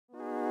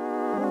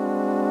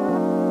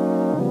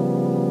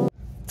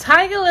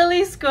Tiger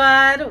Lily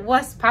Squad,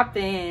 what's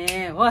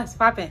poppin'? What's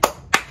poppin'?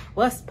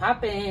 What's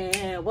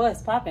poppin'?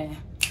 What's poppin'?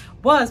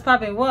 What's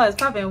poppin'? What's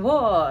poppin'?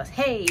 What's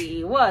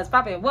hey? What's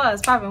poppin'?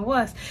 What's poppin'?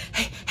 What's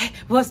hey? Hey?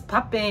 What's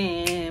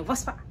poppin'?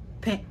 What's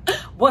poppin'?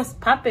 What's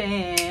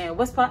poppin'?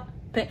 What's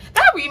poppin'?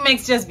 That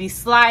remix just be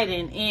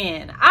sliding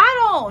in.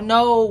 I don't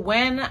know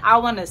when I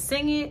want to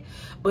sing it,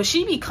 but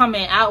she be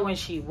coming out when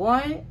she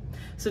want.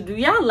 So do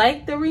y'all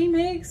like the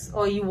remix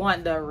or you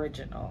want the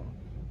original?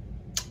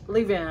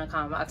 Leave it in the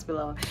comment box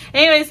below.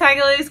 Anyways,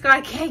 Tiger Lily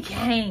Squad,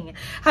 gang.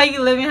 How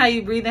you living? How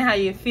you breathing? How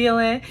you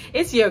feeling?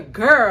 It's your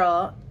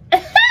girl,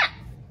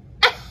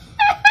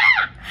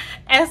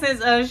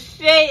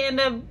 EssenceofShay in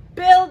the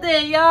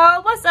building,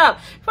 y'all. What's up?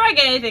 Before I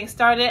get anything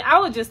started, I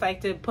would just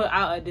like to put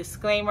out a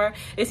disclaimer.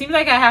 It seems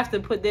like I have to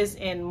put this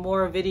in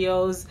more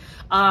videos,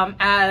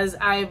 as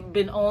I've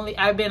been on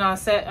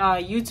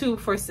YouTube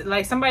for,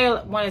 like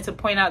somebody wanted to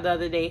point out the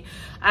other day,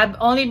 I've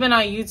only been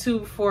on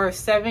YouTube for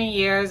 7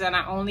 years and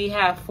I only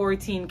have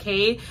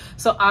 14K.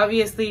 So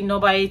obviously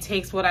nobody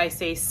takes what I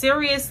say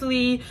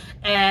seriously,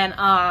 and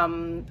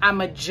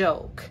I'm a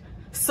joke.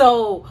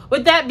 So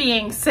with that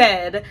being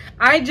said,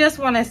 I just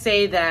want to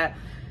say that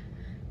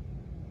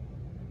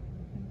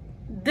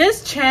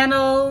this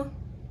channel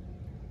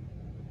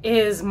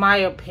is my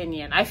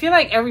opinion. I feel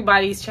like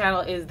everybody's channel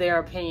is their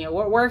opinion.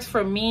 What works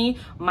for me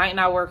might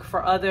not work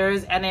for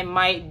others, and it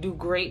might do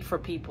great for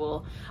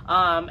people.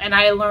 And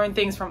I learn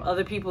things from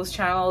other people's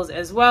channels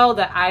as well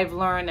that I've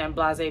learned, and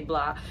blah, blah,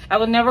 blah. I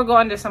would never go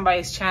under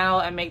somebody's channel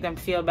and make them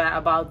feel bad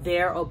about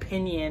their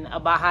opinion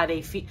about how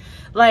they feel.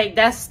 Like,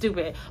 that's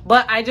stupid.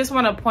 But I just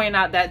want to point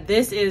out that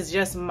this is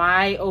just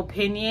my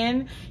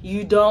opinion.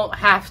 You don't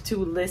have to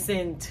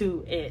listen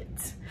to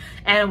it.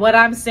 And what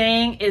I'm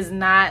saying is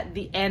not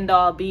the end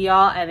all be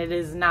all, and it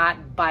is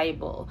not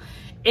Bible.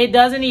 It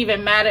doesn't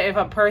even matter if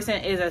a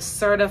person is a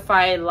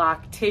certified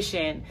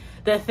loctician.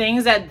 The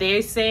things that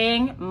they're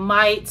saying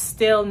might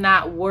still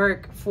not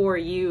work for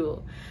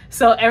you.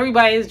 So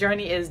everybody's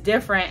journey is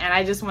different, and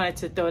I just wanted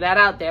to throw that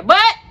out there. But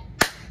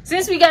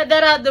since we got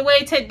that out the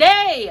way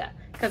today,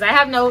 because I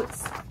have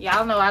notes,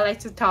 y'all know I like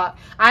to talk.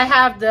 I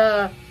have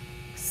the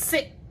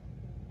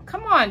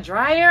come on,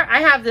 dryer.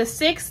 I have the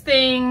 6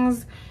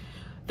 things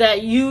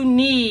that you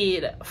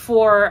need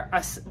for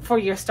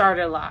your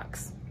starter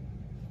locks.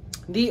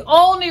 The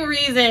only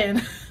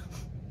reason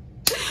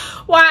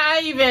why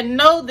I even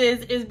know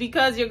this is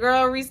because your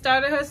girl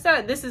restarted her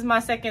set. This is my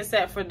second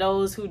set. For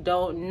those who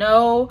don't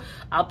know,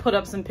 I'll put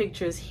up some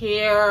pictures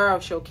here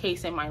of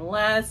showcasing my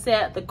last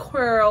set, the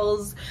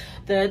curls,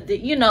 the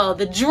you know,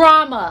 the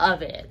drama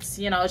of it.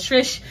 You know,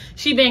 Trish,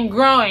 she been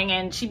growing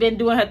and she been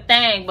doing her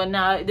thing, but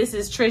now this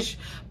is Trish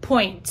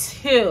point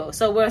 2.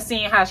 So we're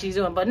seeing how she's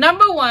doing. But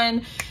number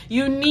 1,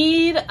 you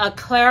need a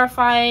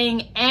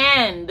clarifying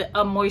and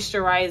a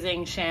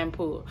moisturizing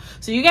shampoo.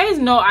 So you guys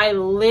know I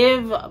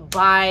live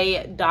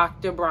by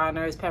Dr.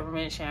 Bronner's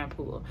peppermint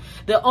shampoo.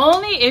 The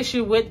only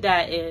issue with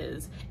that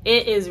is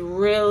it is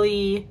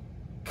really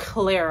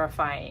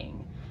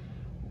clarifying.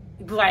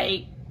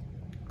 Like,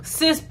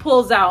 sis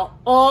pulls out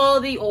all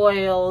the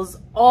oils,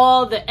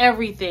 all the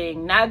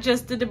everything, not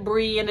just the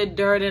debris and the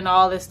dirt and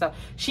all this stuff.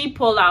 She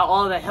pulled out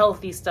all the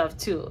healthy stuff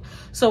too.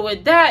 So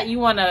with that, you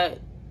want to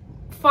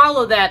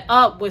follow that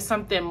up with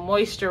something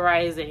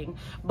moisturizing,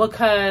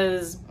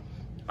 because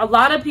a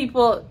lot of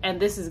people, and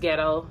this is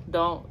ghetto,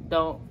 don't,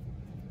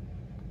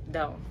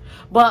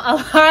 but a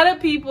lot of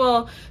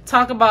people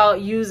talk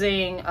about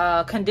using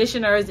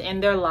conditioners in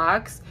their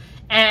locks.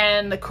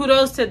 And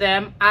kudos to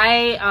them.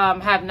 I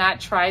have not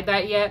tried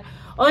that yet,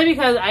 only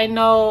because I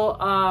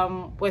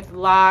know with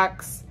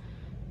locks,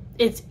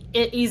 it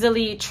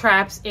easily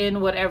traps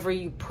in whatever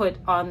you put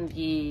on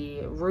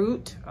the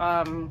root.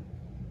 And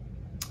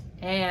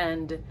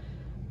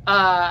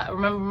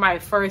remember my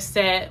first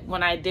set,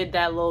 when I did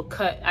that little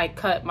cut, I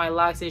cut my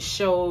locks, it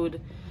showed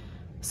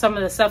some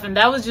of the stuff, and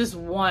that was just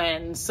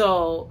one.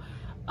 So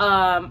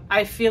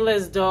I feel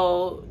as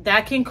though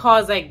that can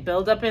cause like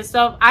buildup and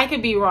stuff. I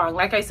could be wrong.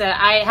 Like I said,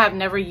 I have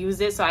never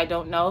used it, so I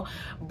don't know.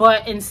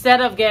 But instead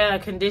of getting a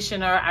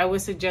conditioner, I would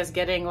suggest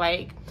getting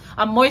like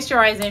a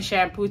moisturizing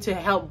shampoo to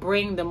help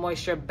bring the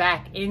moisture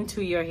back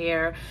into your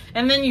hair.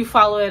 And then you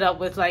follow it up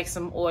with like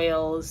some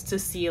oils to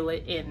seal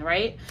it in,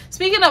 right?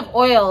 Speaking of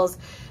oils,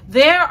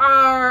 there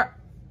are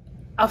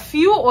a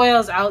few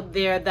oils out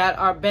there that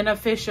are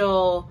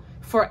beneficial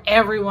for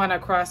everyone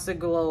across the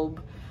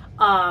globe.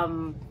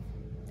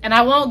 And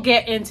I won't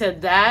get into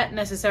that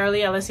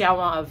necessarily unless y'all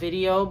want a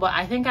video, but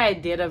I think I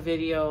did a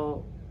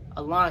video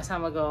a long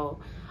time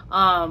ago.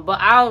 But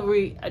I'll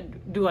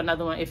do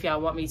another one if y'all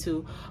want me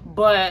to.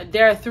 But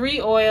there are 3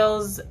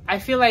 oils. I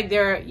feel like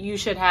you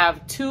should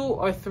have 2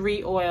 or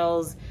 3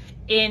 oils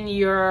in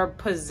your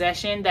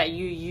possession that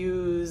you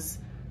use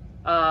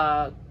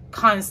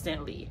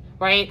constantly,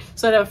 right?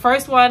 So the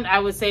first one I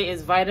would say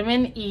is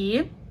vitamin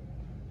E.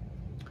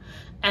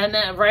 And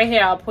then right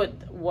here I'll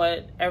put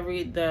what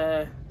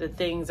the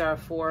things are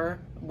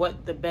for,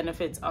 what the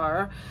benefits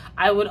are.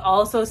 I would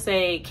also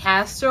say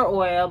castor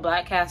oil,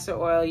 black castor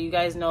oil. You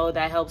guys know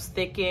that helps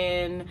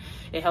thicken,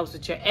 it helps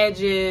with your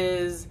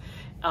edges,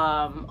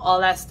 all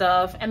that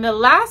stuff. And the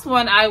last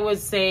one I would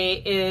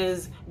say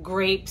is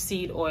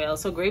grapeseed oil.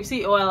 So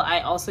grapeseed oil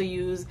I also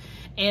use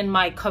in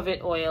my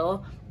covet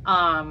oil.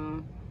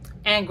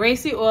 And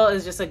grapeseed oil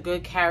is just a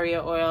good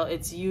carrier oil.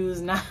 It's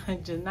used not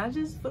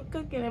just for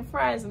cooking and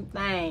frying some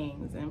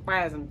things,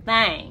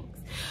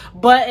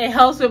 but it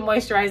helps with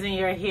moisturizing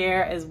your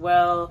hair as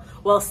well,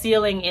 while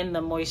sealing in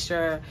the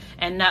moisture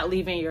and not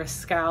leaving your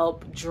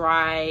scalp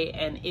dry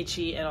and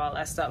itchy and all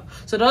that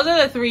stuff. So those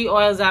are the 3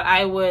 oils that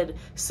I would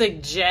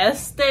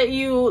suggest that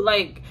you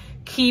like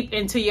keep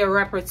into your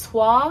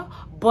repertoire,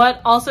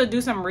 but also do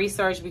some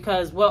research,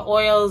 because what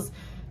oils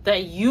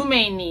that you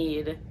may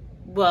need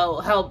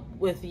will help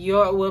with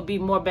will be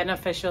more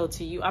beneficial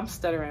to you. I'm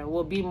stuttering.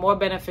 Will be more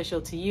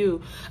beneficial to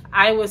you.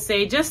 I would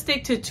say just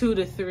stick to 2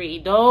 to 3.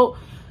 Don't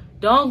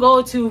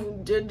go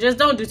too, just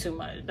don't do too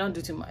much. Don't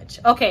do too much.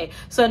 Okay,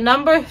 so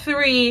number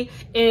 3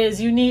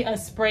 is you need a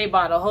spray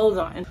bottle. Hold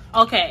on.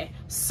 Okay,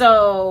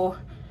 so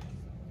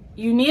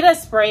you need a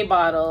spray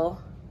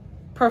bottle,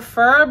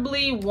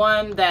 preferably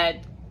one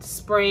that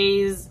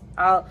sprays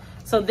out.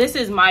 So this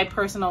is my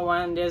personal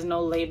one. There's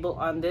no label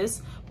on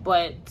this,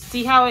 but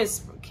see how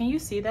it's, can you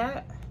see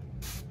that?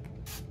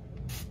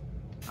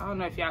 I don't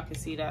know if y'all can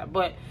see that,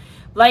 but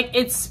like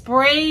it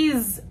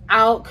sprays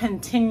out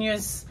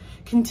continuous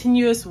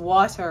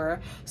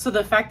water, so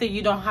the fact that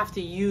you don't have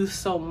to use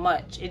so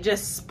much, it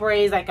just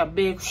sprays like a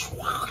big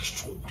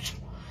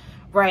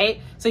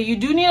right? So you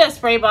do need a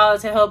spray bottle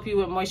to help you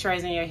with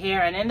moisturizing your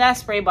hair. And in that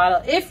spray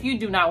bottle, if you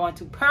do not want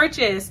to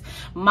purchase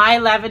my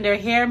lavender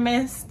hair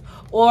mist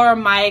or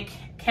my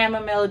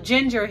chamomile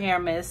ginger hair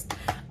mist,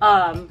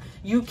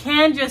 you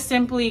can just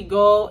simply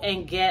go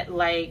and get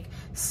like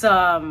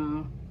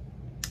some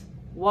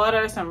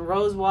water, some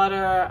rose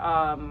water,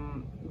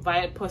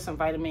 put some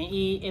vitamin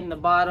E in the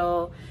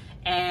bottle,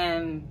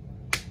 and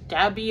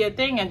that'll be your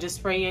thing, and just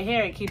spray your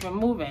hair and keep it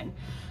moving.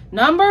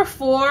 Number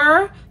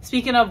 4,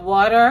 speaking of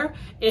water,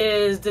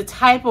 is the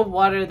type of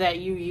water that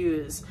you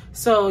use.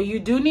 So you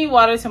do need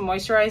water to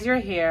moisturize your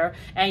hair,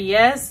 and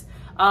yes,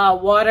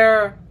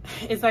 water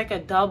is like a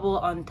double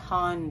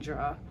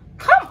entendre.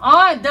 Come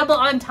on, double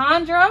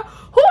entendre.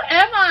 Who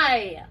am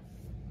I?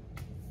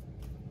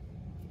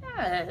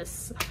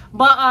 Yes,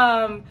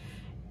 but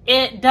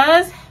it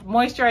does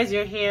moisturize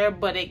your hair,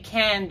 but it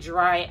can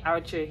dry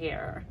out your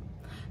hair.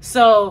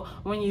 So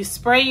when you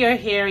spray your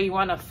hair, you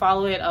want to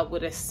follow it up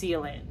with a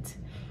sealant,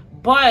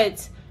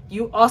 but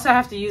you also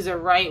have to use the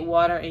right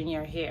water in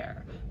your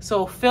hair.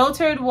 So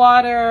filtered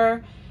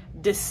water,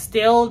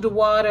 distilled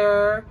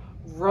water,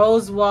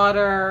 rose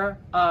water,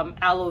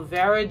 aloe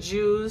vera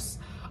juice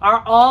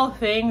are all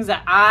things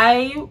that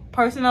I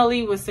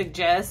personally would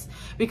suggest,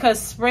 because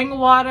spring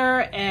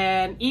water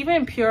and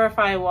even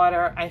purified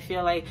water, I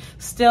feel like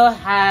still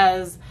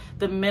has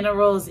the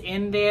minerals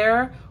in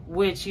there,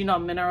 which, you know,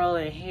 mineral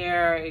in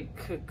hair,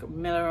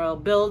 mineral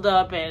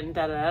buildup and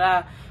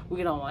da-da-da.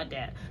 We don't want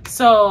that.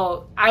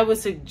 So I would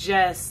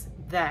suggest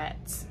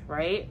that,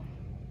 right?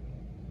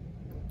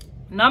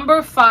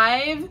 Number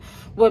 5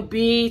 would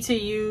be to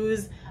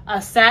use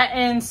a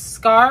satin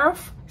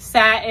scarf.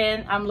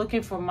 Satin, I'm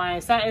looking for my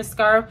satin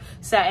scarf,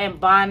 satin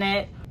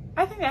bonnet.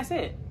 I think that's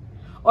it.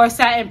 Or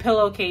satin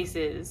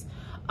pillowcases.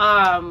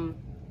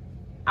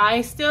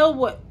 I still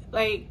would,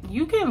 like,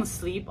 you can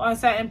sleep on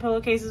satin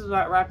pillowcases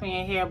without wrapping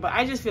your hair, but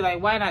I just feel like,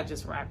 why not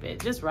just wrap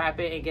it? Just wrap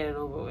it and get it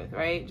over with,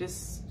 right?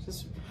 Just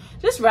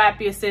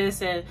wrap your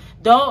sis, and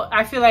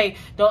I feel like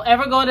don't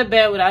ever go to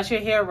bed without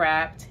your hair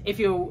wrapped. If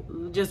you're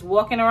just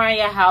walking around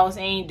your house,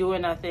 ain't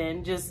doing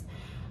nothing, just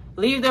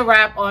leave the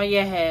wrap on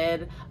your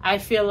head. I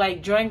feel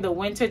like during the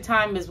winter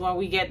time is when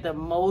we get the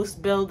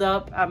most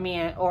buildup,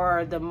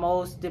 or the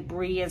most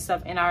debris and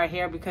stuff in our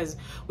hair, because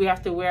we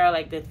have to wear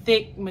like the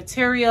thick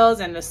materials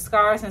and the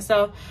scarves and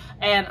stuff.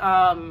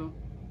 And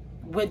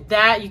with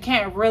that, you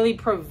can't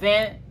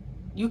prevent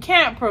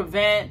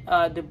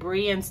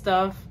debris and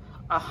stuff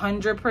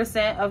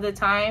 100% of the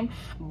time,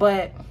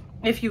 but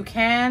if you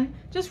can,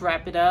 just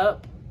wrap it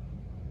up.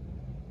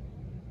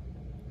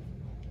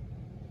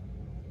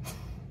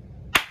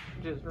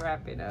 Just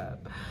wrap it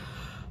up.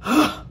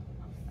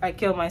 I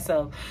killed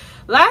myself.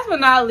 Last but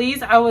not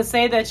least, I would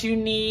say that you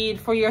need,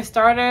 for your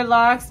starter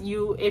locks,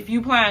 if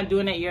you plan on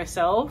doing it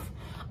yourself,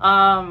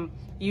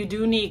 you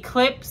do need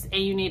clips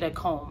and you need a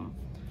comb.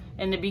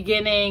 In the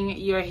beginning,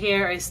 your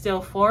hair is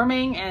still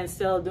forming and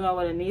still doing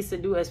what it needs to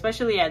do,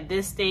 especially at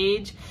this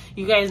stage.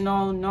 You guys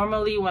know,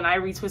 normally when I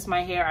retwist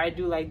my hair, I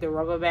do like the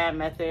rubber band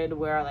method,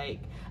 where like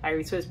I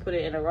retwist, put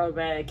it in a rubber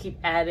band and keep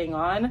adding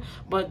on.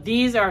 But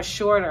these are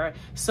shorter,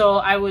 so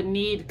I would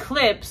need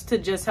clips to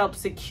just help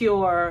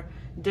secure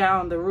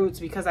down the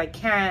roots, because I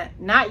can't,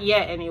 not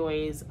yet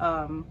anyways,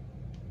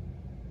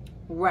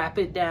 wrap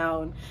it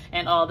down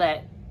and all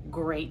that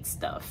great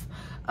stuff.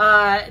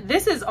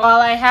 This is all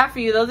I have for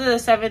you. Those are the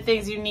 7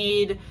 things you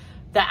need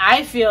that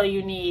I feel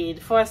you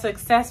need for a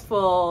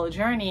successful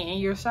journey in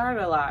your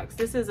starter locks.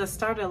 This is a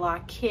starter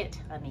lock kit,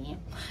 honey.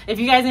 If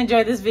you guys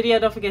enjoyed this video,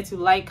 don't forget to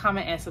like,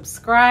 comment, and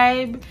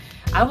subscribe.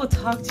 I will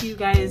talk to you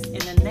guys in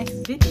the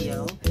next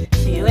video.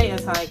 See you later,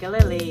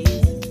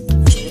 TIGERLILEEE'S.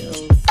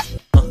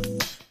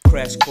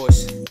 Crash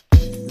course.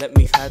 Let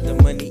me hide the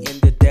money in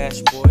the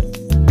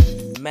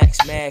dashboard.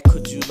 Max mad,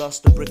 could you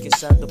lost the brick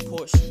inside the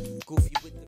Porsche? Goofy with the